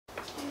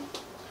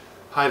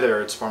Hi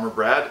there, it's Farmer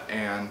Brad,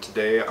 and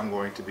today I'm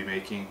going to be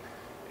making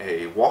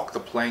a walk the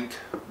plank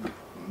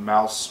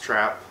mouse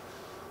trap.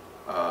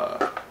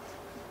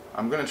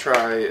 I'm going to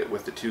try it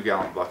with the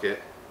 2-gallon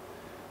bucket,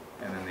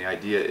 and then the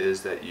idea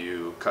is that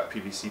you cut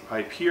PVC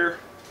pipe here,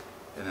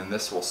 and then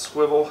this will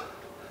swivel,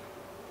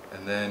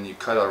 and then you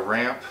cut a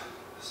ramp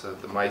so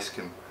that the mice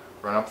can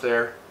run up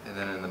there, and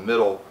then in the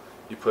middle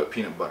you put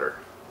peanut butter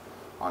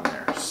on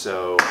there.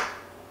 So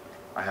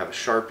I have a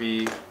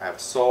Sharpie, I have a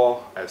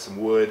saw, I have some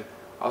wood.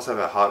 I also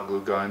have a hot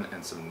glue gun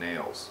and some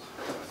nails.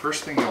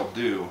 First thing you'll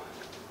do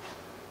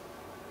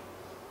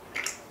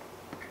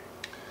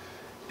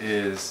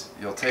is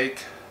you'll take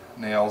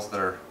nails that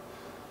are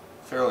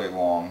fairly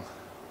long,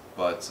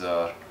 but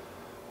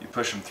you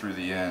push them through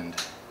the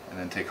end and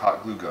then take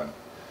hot glue gun.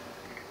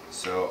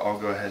 So I'll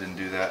go ahead and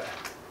do that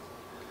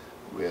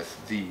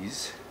with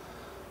these.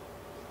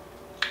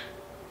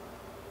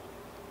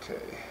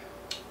 Okay.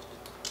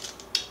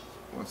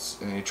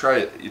 And you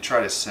try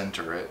to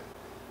center it.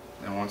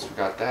 And once we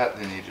got that,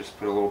 then you just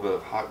put a little bit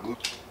of hot glue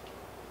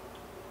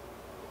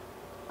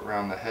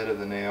around the head of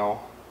the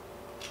nail,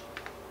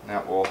 and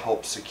that will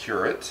help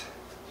secure it.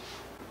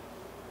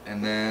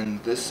 And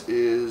then this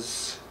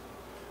is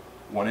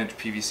 1-inch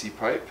PVC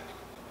pipe,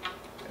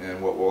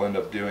 and what we'll end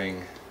up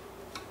doing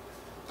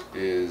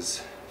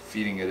is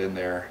feeding it in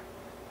there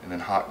and then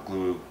hot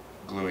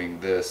gluing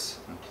this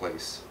in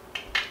place.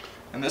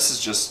 And this is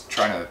just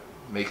trying to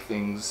make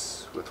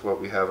things with what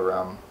we have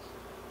around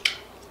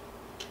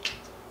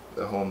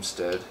the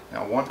homestead.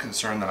 Now, one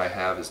concern that I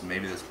have is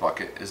maybe this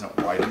bucket isn't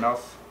wide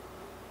enough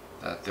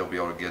that they'll be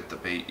able to get the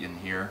bait in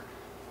here,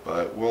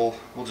 but we'll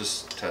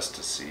just test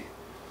to see.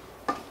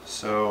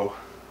 So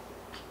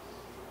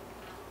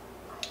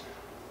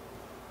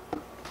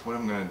what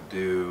I'm going to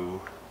do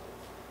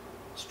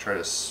is try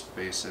to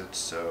space it,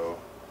 so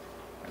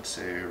I'd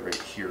say right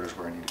here is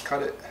where I need to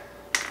cut it,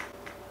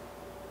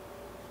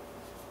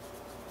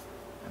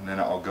 and then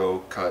I'll go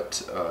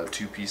cut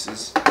 2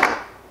 pieces.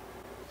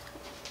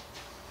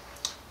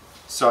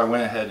 So I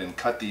went ahead and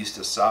cut these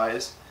to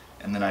size,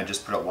 and then I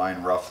just put a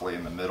line roughly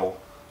in the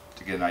middle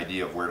to get an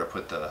idea of where to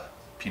put the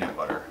peanut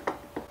butter.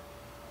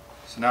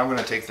 So now I'm going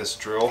to take this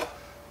drill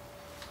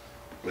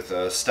with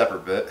a stepper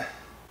bit,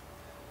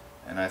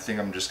 and I think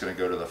I'm just going to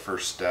go to the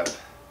first step,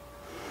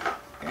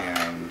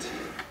 and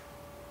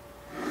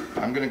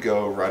I'm going to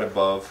go right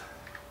above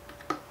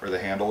where the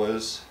handle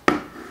is,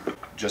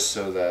 just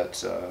so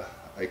that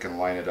I can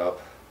line it up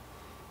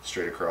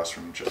straight across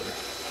from each other.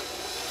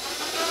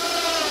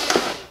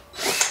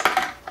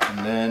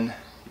 And then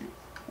you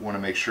want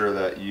to make sure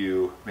that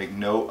you make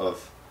note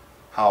of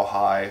how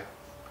high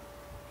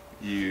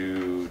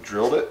you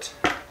drilled it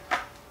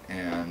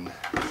and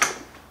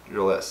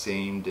drill that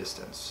same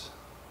distance.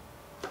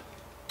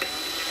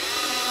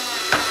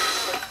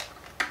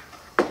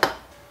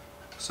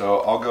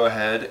 So I'll go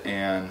ahead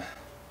and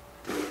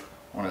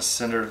want to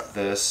center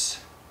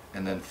this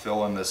and then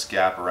fill in this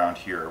gap around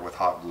here with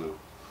hot glue.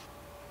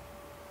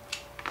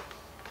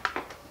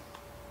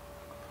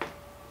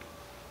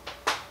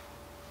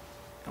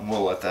 And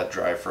we'll let that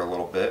dry for a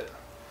little bit,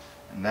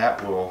 and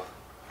that will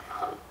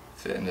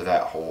fit into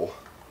that hole.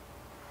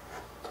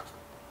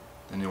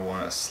 Then you'll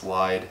want to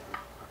slide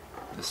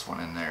this one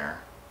in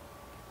there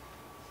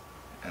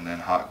and then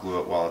hot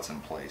glue it while it's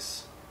in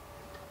place.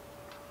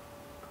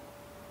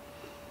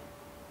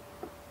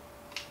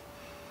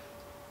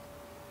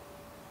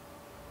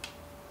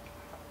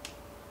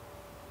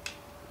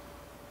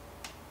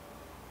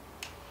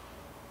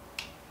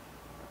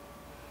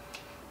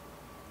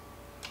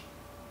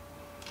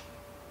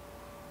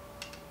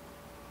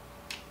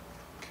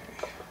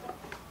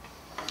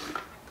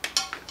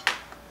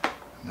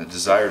 The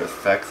desired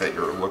effect that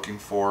you're looking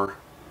for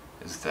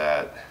is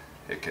that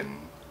it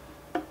can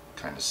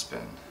kind of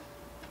spin.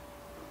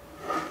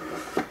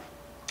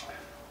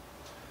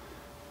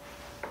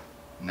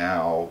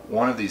 Now,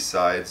 one of these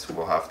sides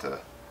we'll have to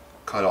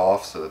cut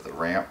off so that the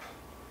ramp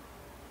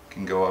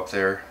can go up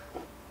there.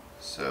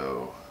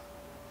 So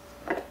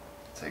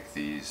take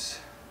these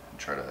and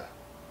try to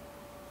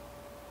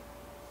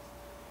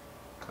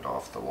cut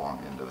off the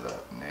long end of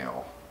that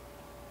nail.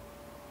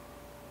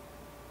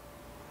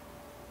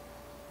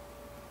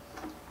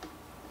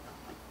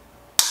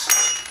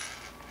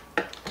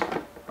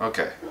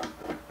 Okay,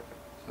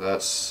 so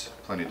that's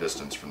plenty of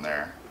distance from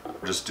there.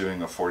 We're just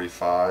doing a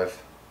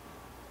 45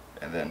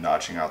 and then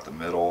notching out the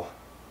middle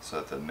so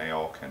that the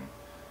nail can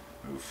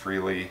move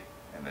freely,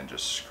 and then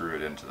just screw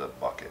it into the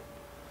bucket.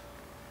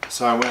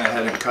 So I went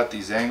ahead and cut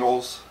these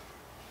angles,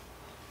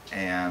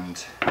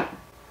 and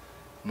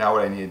now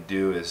what I need to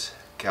do is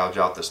gouge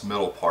out this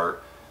middle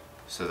part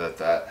so that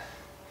that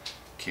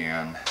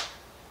can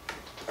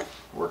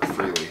work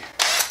freely.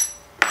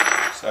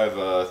 So I have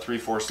a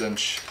 3/4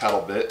 inch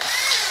paddle bit.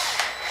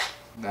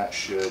 That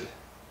should.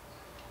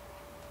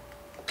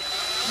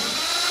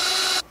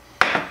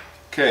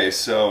 Okay,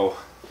 so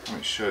let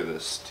me show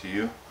this to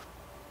you.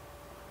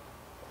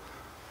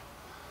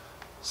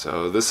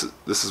 So this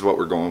is what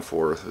we're going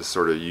for, this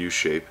sort of U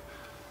shape.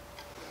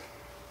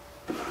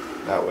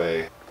 That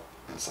way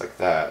it's like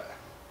that,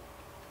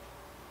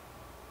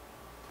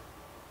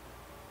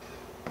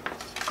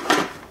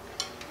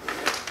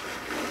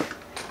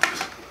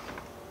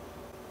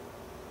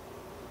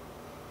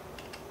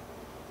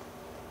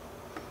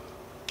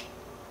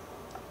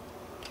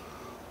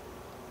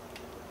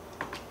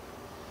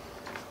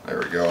 There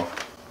we go.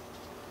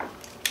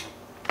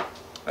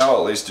 That'll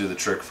at least do the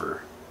trick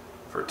for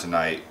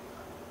tonight.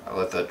 I'll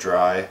let that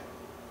dry,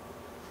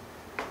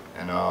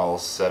 and I'll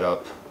set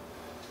up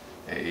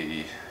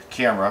a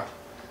camera,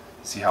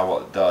 see how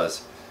well it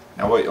does.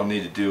 Now what you'll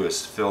need to do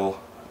is fill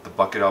the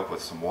bucket up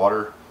with some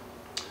water.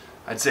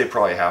 I'd say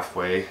probably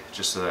halfway,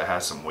 just so that it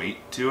has some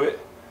weight to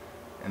it.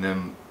 And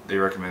then they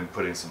recommend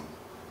putting some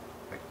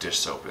like dish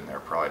soap in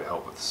there, probably to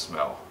help with the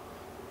smell.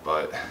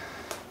 But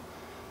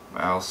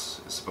my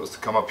house is supposed to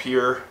come up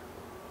here,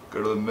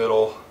 go to the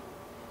middle.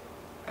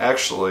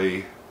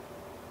 Actually,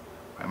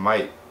 I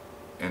might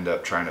end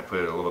up trying to put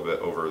it a little bit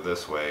over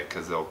this way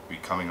because they'll be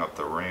coming up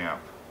the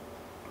ramp,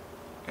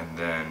 and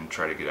then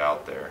try to get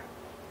out there.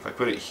 If I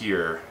put it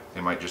here,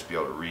 they might just be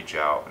able to reach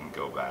out and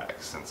go back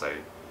since I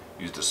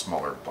used a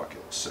smaller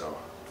bucket. So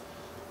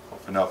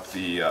open up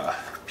the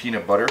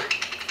peanut butter.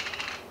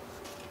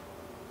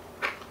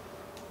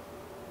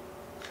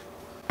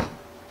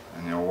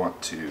 And you'll want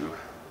to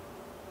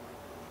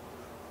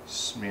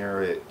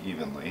smear it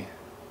evenly.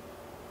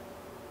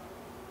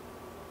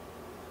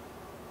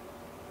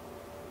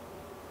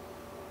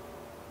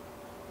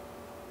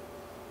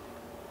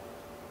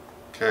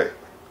 Okay,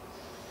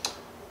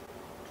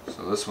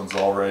 so this one's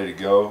all ready to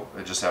go.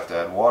 I just have to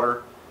add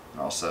water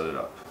and I'll set it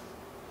up.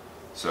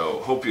 So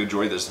hope you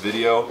enjoyed this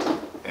video,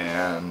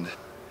 and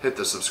hit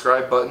the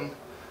subscribe button,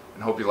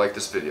 and hope you like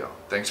this video.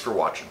 Thanks for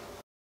watching.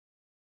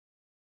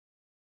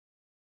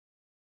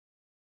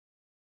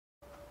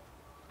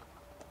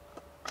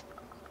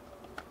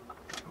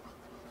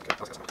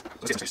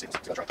 Let's get some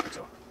tasty. Let's try it.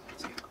 So,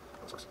 let's see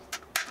how this works.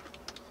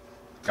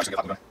 Actually, get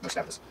hot. I'm going to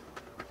stab this.